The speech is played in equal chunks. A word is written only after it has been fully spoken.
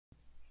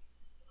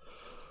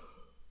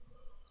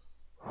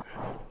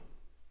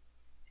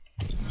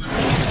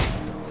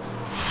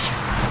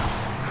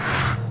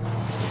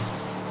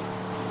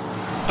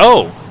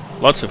Oh,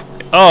 lots of.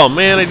 Oh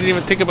man, I didn't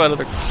even think about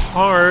other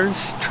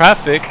cars.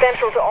 Traffic.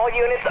 Central to all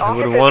units, I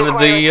would have wanted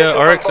the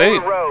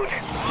RX-8.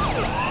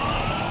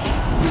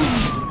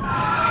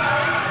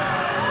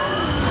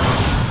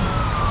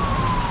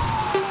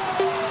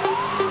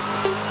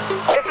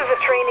 This is a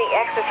training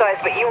exercise,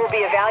 but you will be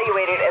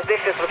evaluated as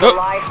if this was a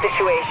live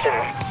situation.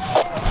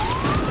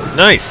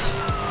 Nice.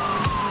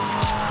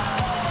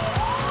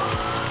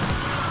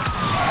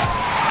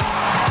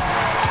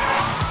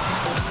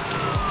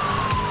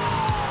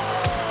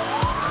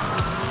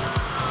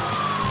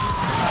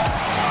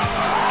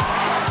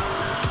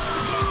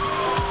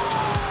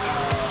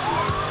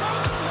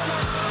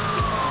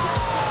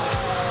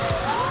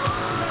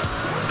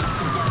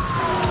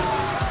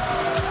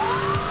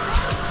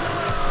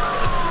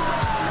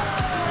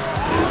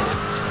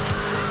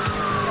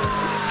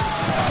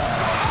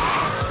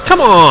 Come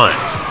on!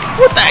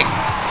 What the?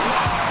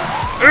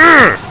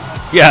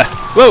 Yeah.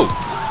 Whoa.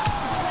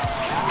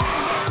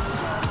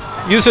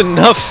 Use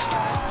enough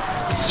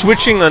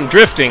switching on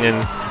drifting,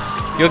 and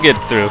you'll get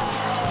through.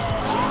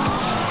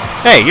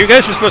 Hey, you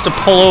guys are supposed to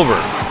pull over.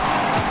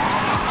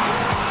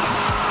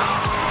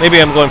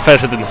 Maybe I'm going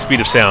faster than the speed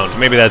of sound.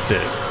 Maybe that's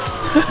it.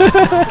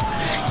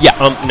 Yeah.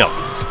 No.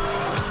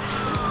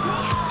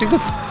 I think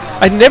that's.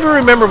 I never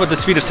remember what the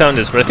speed of sound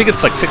is, but I think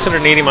it's like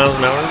 680 miles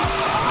an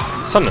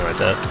hour, something like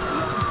that.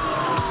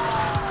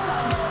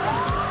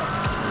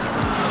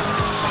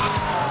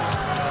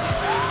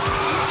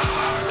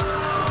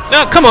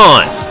 Now, come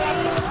on!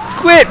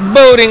 Quit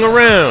boating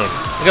around!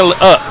 I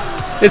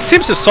gotta, it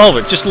seems to solve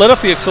it. Just let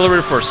off the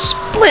accelerator for a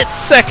split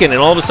second,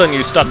 and all of a sudden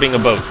you stop being a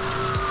boat.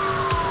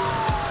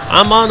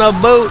 I'm on a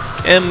boat,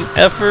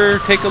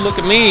 MFer. Take a look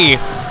at me.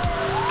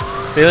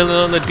 Sailing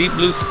on the deep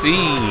blue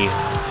sea.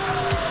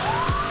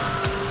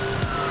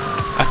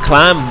 I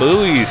climb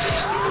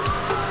buoys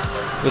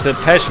with a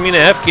Pashmina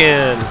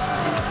Afghan.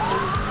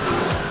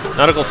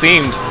 Nautical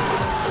themed.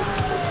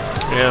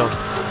 Yeah.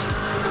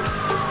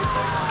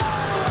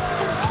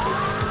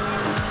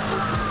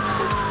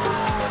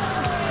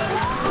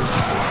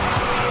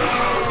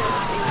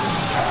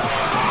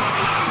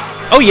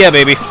 Oh yeah,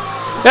 baby.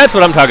 That's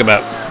what I'm talking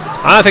about.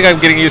 I think I'm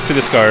getting used to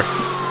this car.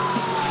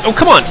 Oh,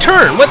 come on,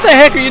 turn! What the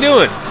heck are you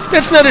doing?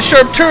 That's not a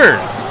sharp turn!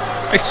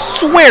 I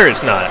swear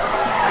it's not.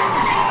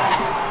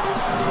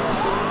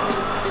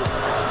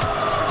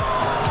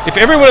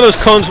 If every one of those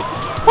cones...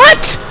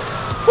 What?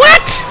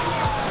 What?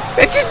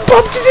 I just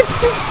bumped it.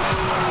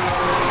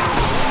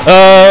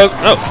 Oh,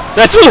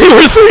 that's only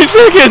worth 3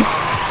 seconds!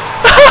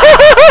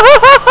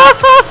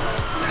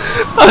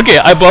 Okay,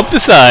 I bumped the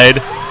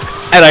side,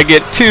 and I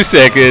get 2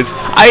 seconds.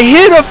 I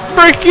hit a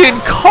freaking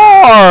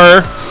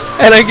car,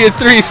 and I get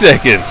 3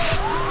 seconds.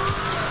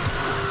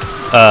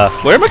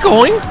 Where am I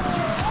going?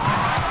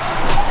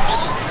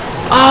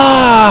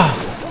 Ah!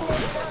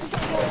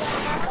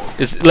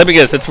 Let me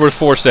guess, that's worth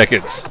 4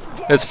 seconds.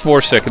 That's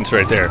 4 seconds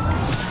right there.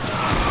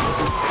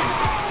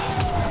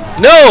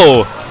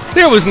 No!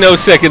 There was no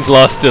seconds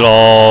lost at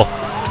all.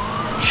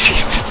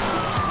 Jesus.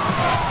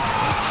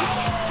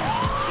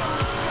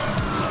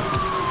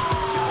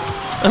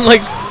 I'm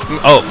like...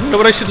 Oh, you know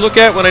what I should look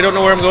at when I don't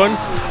know where I'm going?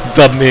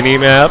 The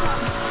mini-map.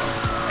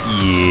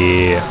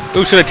 Yeah.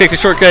 Oh, should I take the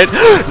shortcut?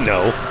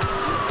 No.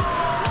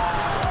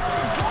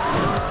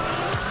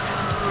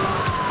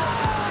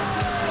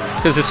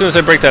 Because as soon as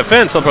I break that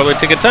fence, I'll probably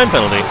take a time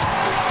penalty.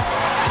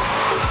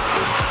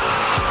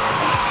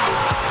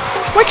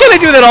 Why can't I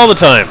do that all the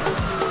time?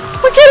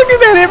 Why can't I do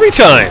that every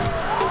time?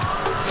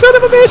 Son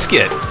of a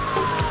biscuit.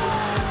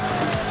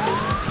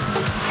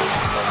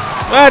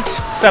 What?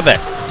 Stop that.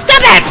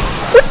 Stop that!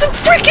 What the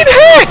freaking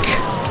heck?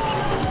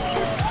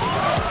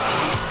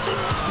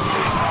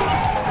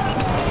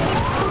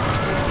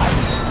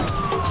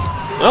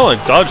 Oh, I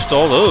dodged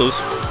all those.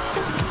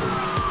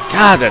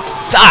 God, that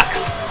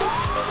sucks.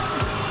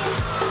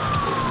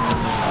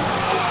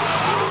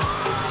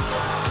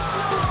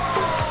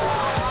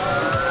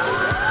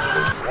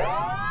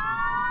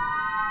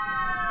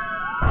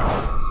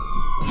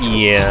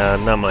 Yeah,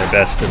 not my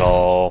best at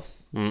all.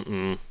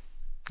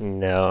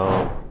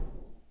 No.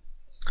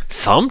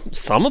 Some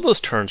of those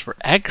turns were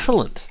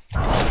excellent.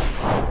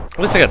 At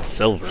least I got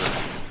silver.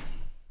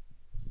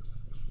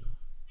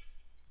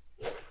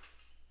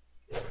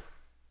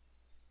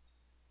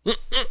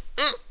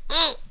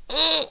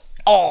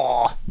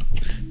 Oh.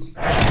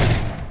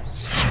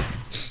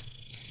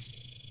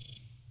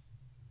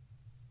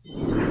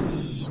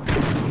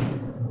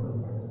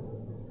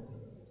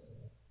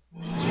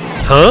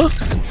 Huh?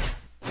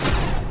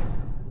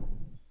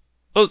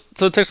 Oh,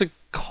 so it's actually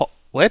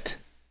what?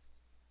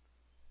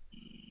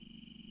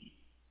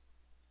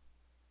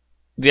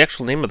 The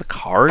actual name of the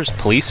car is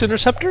Police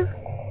Interceptor?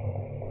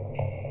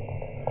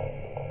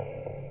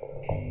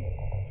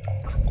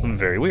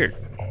 Very weird.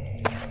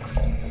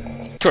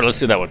 Sure, let's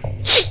do that one.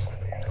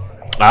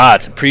 Ah,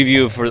 it's a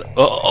preview for...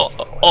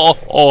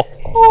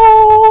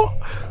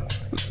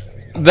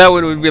 That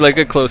one would be like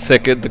a close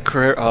second. The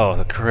Carrera... Oh,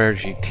 the Carrera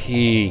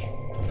GT.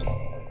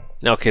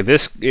 Okay,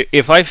 this...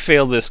 If I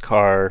fail this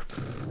car...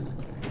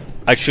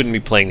 I shouldn't be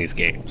playing these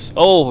games.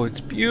 Oh,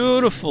 it's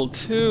beautiful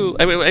too.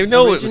 I mean, I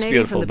know it was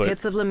beautiful, from the but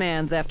pits of Le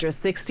Mans after a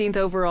 16th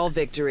overall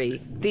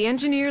victory, the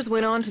engineers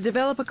went on to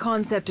develop a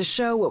concept to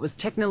show what was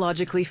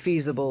technologically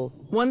feasible.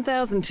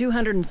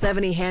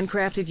 1,270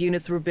 handcrafted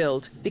units were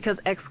built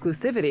because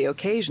exclusivity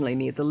occasionally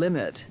needs a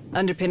limit.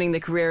 Underpinning the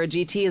Carrera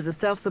GT is a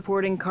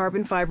self-supporting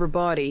carbon fiber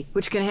body,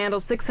 which can handle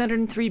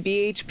 603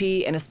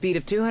 bhp and a speed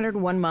of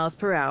 201 miles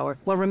per hour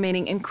while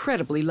remaining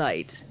incredibly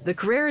light. The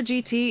Carrera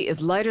GT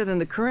is lighter than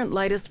the current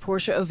lightest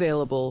Porsche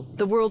available.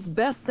 The world's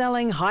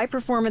best-selling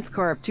high-performance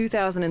car of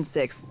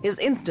 2006 is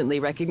instantly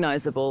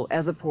recognizable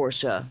as a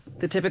Porsche.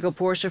 The typical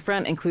Porsche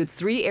front includes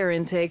 3 air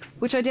intakes,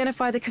 which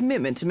identify the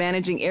commitment to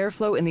managing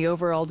airflow in the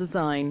overall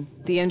design.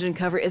 The engine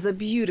cover is a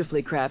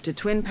beautifully crafted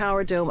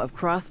twin-power dome of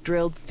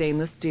cross-drilled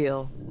stainless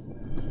steel.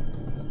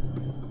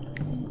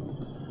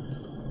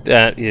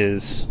 that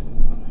is...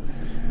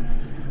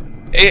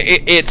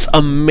 It's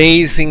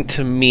amazing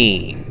to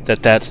me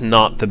that that's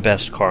not the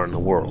best car in the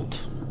world.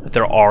 That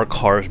there are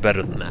cars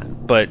better than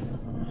that. But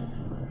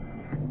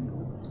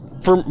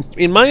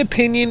in my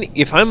opinion,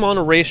 if I'm on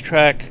a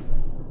racetrack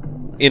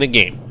in a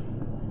game,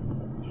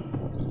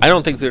 I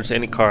don't think there's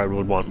any car I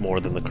would want more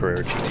than the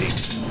Carrera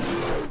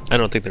GT. I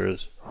don't think there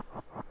is.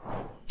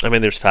 I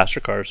mean, there's faster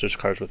cars, there's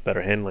cars with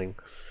better handling.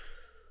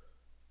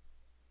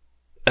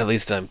 At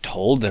least I'm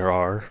told there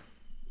are,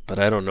 but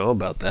I don't know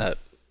about that.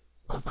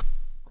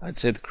 I'd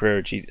say the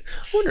Carrera GT.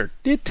 I wonder,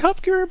 did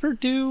Top Gear ever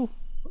do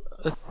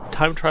a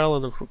time trial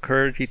on the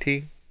Carrera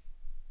GT?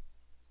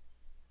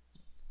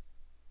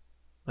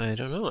 I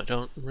don't know, I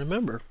don't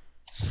remember.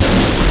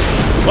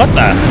 What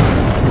the?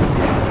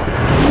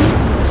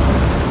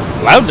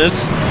 Loudness?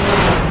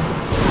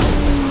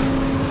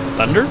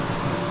 Thunder?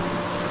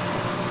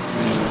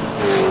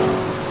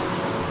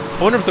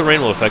 I wonder if the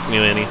rain will affect me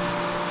any.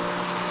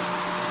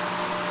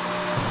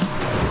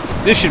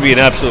 This should be an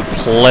absolute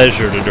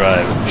pleasure to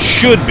drive.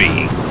 Should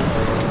be.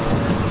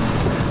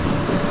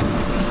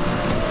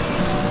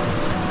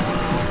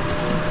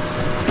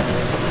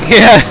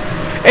 Yeah,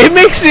 it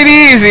makes it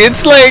easy.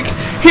 It's like,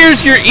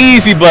 here's your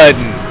easy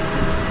button.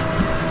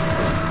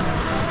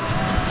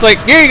 It's like,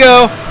 here you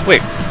go.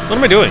 Wait, what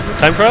am I doing? A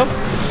time trial?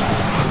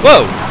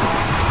 Whoa.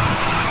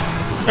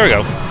 There we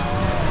go.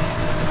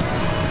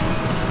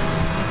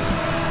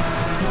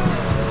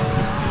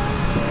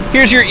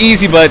 Here's your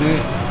easy button.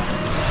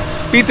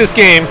 Beat this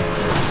game.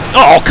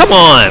 Oh, come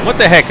on! What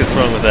the heck is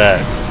wrong with that?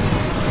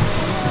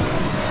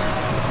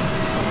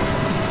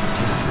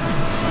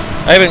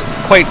 I haven't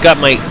quite got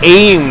my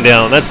aim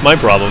down. That's my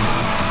problem.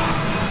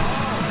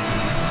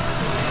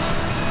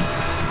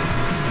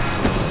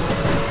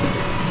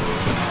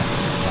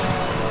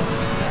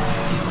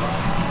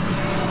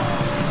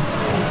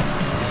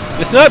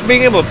 It's not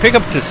being able to pick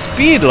up to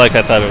speed like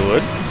I thought it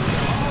would.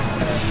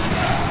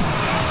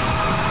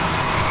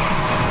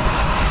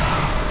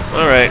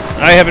 Alright,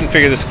 I haven't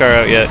figured this car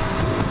out yet.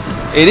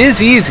 It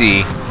is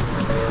easy.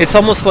 It's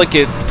almost like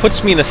it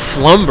puts me in a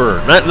slumber.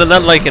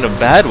 Not like in a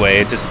bad way,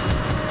 it just...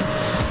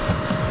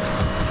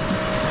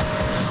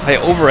 I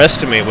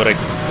overestimate what I...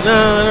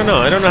 No, I don't know.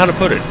 I don't know how to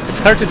put it. It's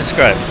hard to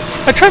describe.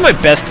 I try my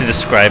best to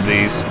describe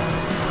these,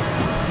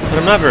 but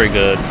I'm not very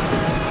good.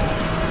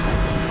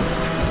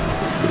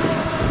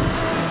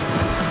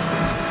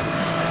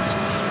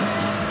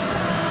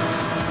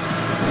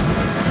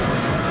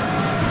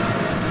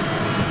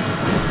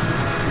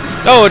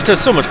 Oh, it does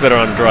so much better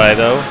on dry,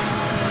 though.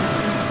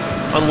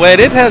 On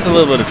wet, it has a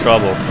little bit of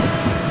trouble.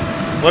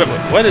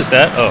 What is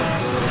that? Oh.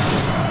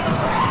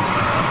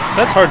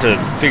 That's hard to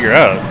figure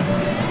out.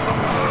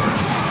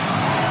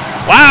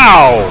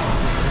 Wow!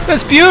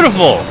 That's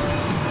beautiful!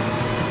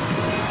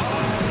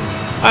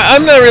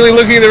 I'm not really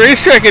looking at the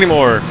racetrack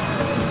anymore.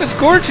 That's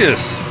gorgeous.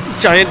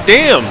 Giant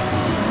dam.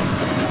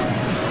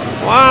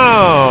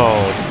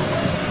 Wow!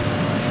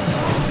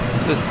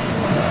 The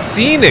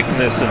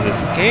scenicness of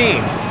this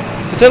game.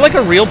 Is that like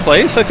a real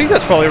place? I think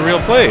that's probably a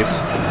real place.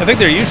 I think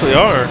there usually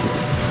are.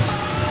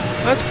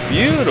 That's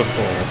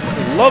beautiful.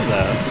 I love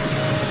that.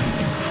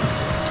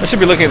 I should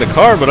be looking at the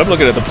car, but I'm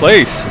looking at the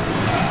place.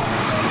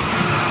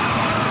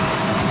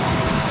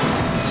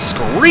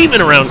 Screaming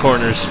around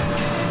corners.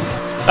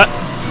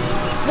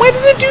 Why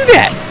did it do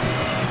that?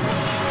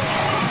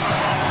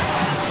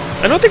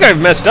 I don't think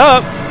I've messed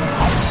up.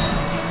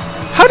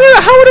 How do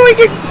I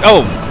get...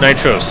 Oh,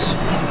 nitros.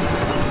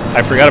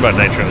 I forgot about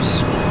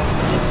nitros.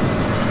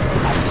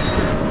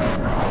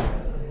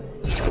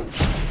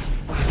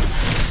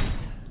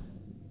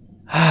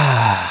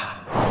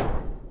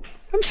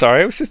 I'm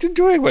sorry, I was just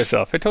enjoying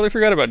myself. I totally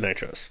forgot about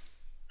nitros.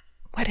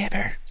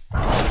 Whatever.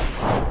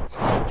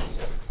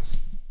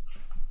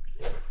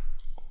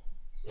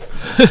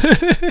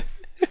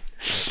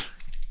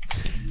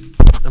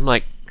 I'm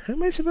like, how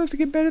am I supposed to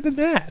get better than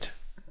that?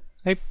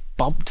 I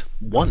bumped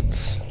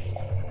once.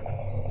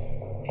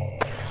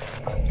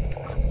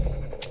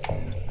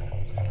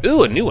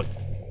 Ooh, a new one.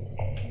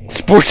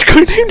 Sports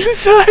car named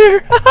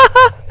Desire.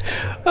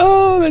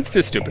 Oh, that's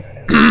just stupid.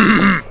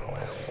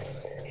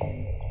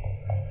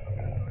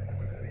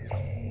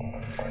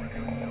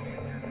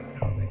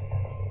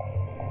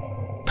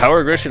 Power,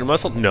 aggression, and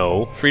muscle?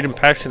 No. Freedom,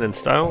 passion, and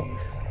style?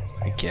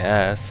 I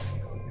guess.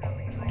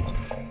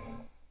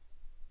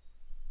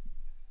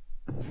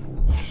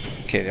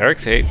 Okay, the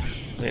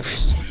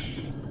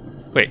RX-8.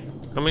 Wait,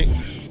 how many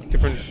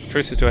different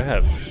choices do I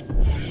have?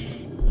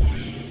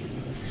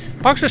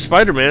 Boxer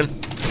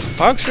Spider-Man.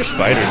 Boxer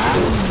Spider.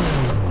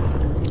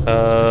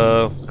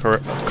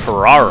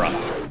 Carrara.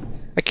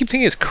 I keep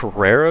thinking it's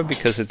Carrera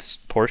because it's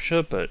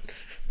Porsche, but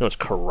no, it's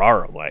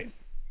Carrara white.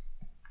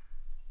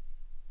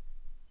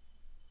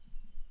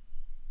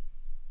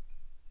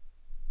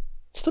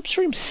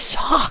 Slipstream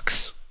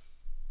sucks.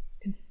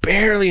 It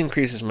barely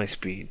increases my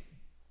speed.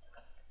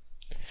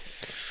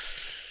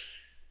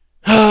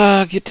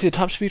 Get to the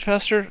top speed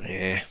faster?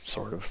 Eh,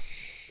 sort of.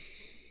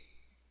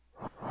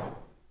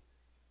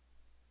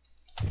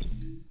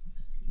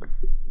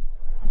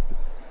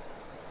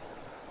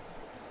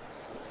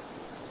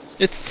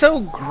 It's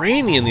so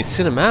grainy in these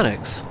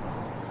cinematics.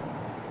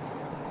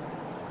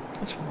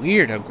 It's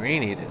weird how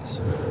grainy it is.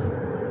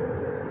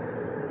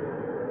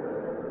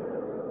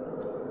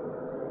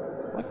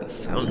 I like the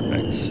sound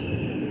effects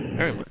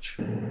very much.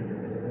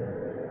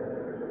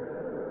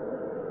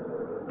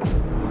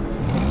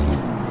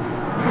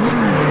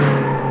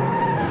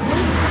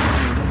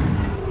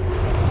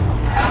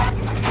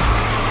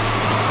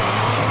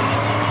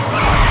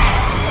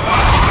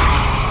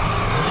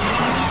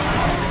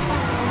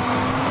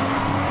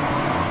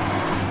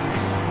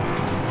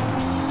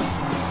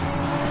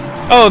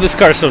 Oh, this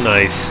car's so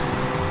nice.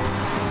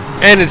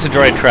 And it's a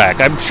dry track.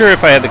 I'm sure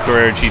if I had the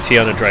Carrera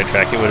GT on a dry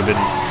track, it would have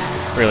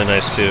been really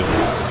nice too.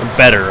 Or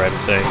better, I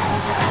would say.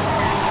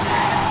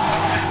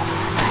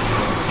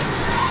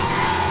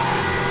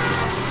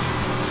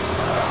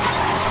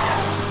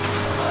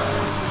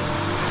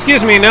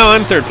 Excuse me, now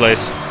I'm third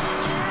place.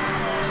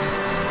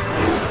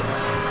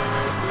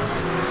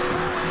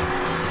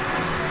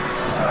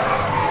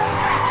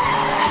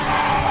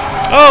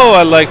 Oh,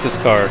 I like this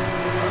car.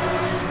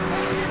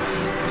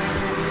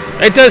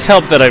 It does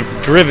help that I've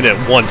driven it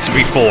once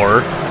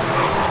before.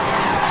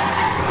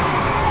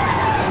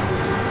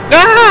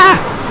 Ah!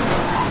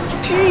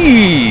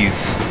 Jeez!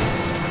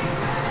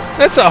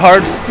 That's a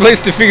hard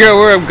place to figure out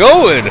where I'm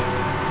going.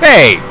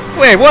 Hey!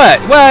 Wait,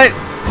 what? What?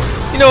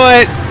 You know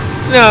what?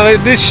 No,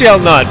 this shall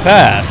not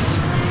pass.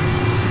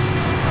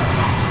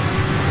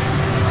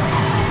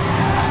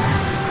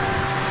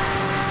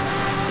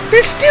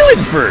 They're still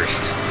in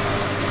first!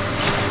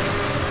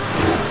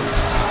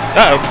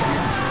 Uh-oh.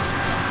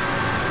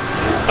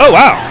 Oh,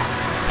 wow!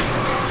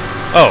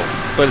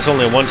 Oh, but it's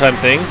only a one-time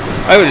thing?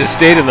 I would have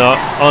stayed in the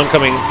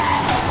oncoming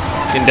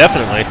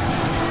indefinitely.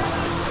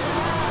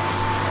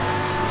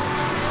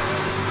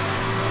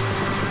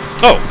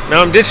 Oh,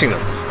 now I'm ditching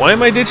them. Why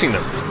am I ditching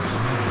them?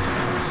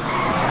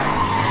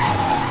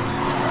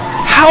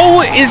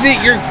 How is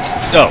it you're...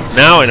 Oh,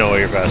 now I know why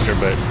you're faster,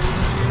 but...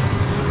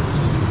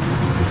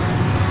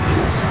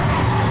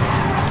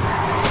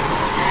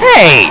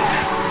 Hey!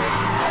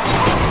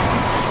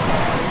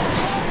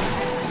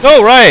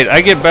 Oh, right!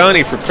 I get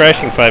bounty for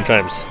crashing 5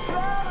 times.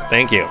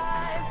 Thank you.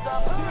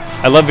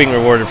 I love being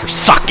rewarded for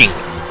sucking!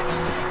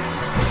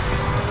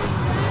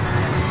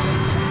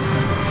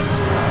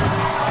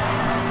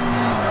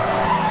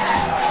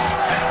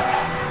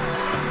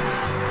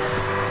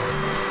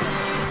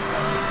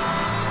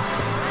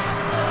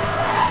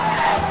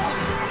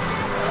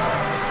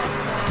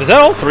 Is that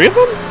all 3 of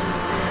them?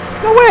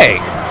 No way!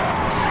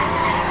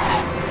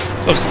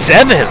 Oh,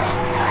 7th!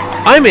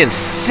 I'm in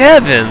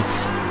 7th!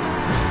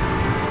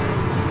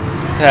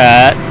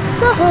 That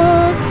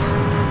sucks!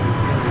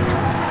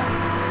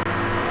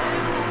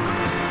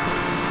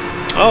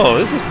 Oh,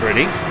 this is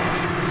pretty.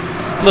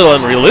 A little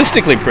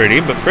unrealistically pretty,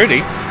 but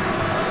pretty.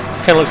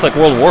 Kinda looks like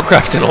World of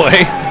Warcraft in a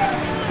way.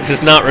 Which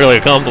is not really a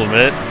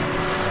compliment.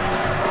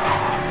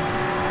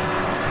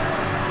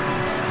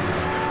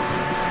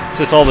 It's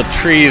just all the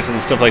trees and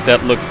stuff like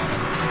that look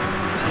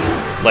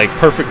like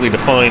perfectly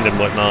defined and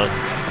whatnot.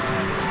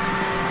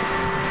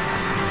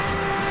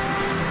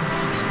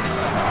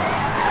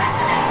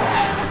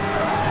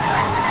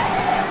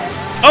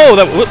 Oh,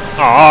 that was...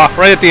 Aw,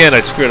 right at the end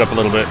I screwed up a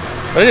little bit.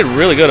 But I did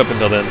really good up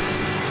until then.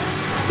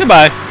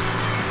 Goodbye.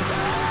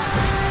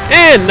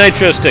 And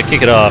Nitros to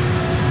kick it off.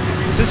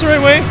 Is this the right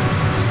way?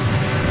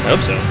 I hope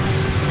so.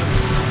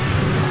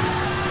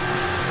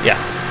 Yeah.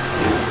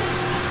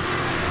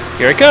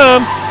 Here I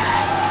come.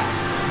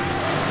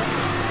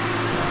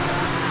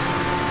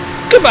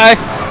 Goodbye.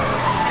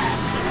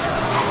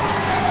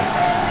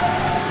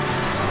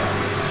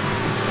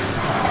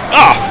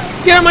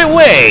 Oh, get out of my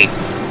way.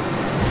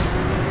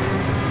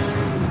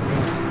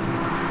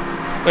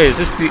 Wait, is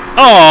this the...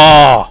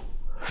 Oh!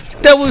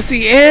 That was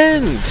the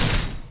end!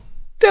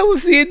 That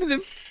was the end of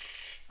the...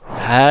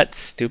 That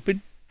stupid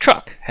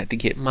truck had to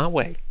get in my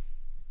way.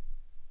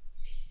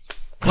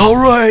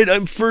 Alright,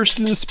 I'm first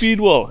in the speed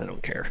wall. I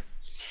don't care.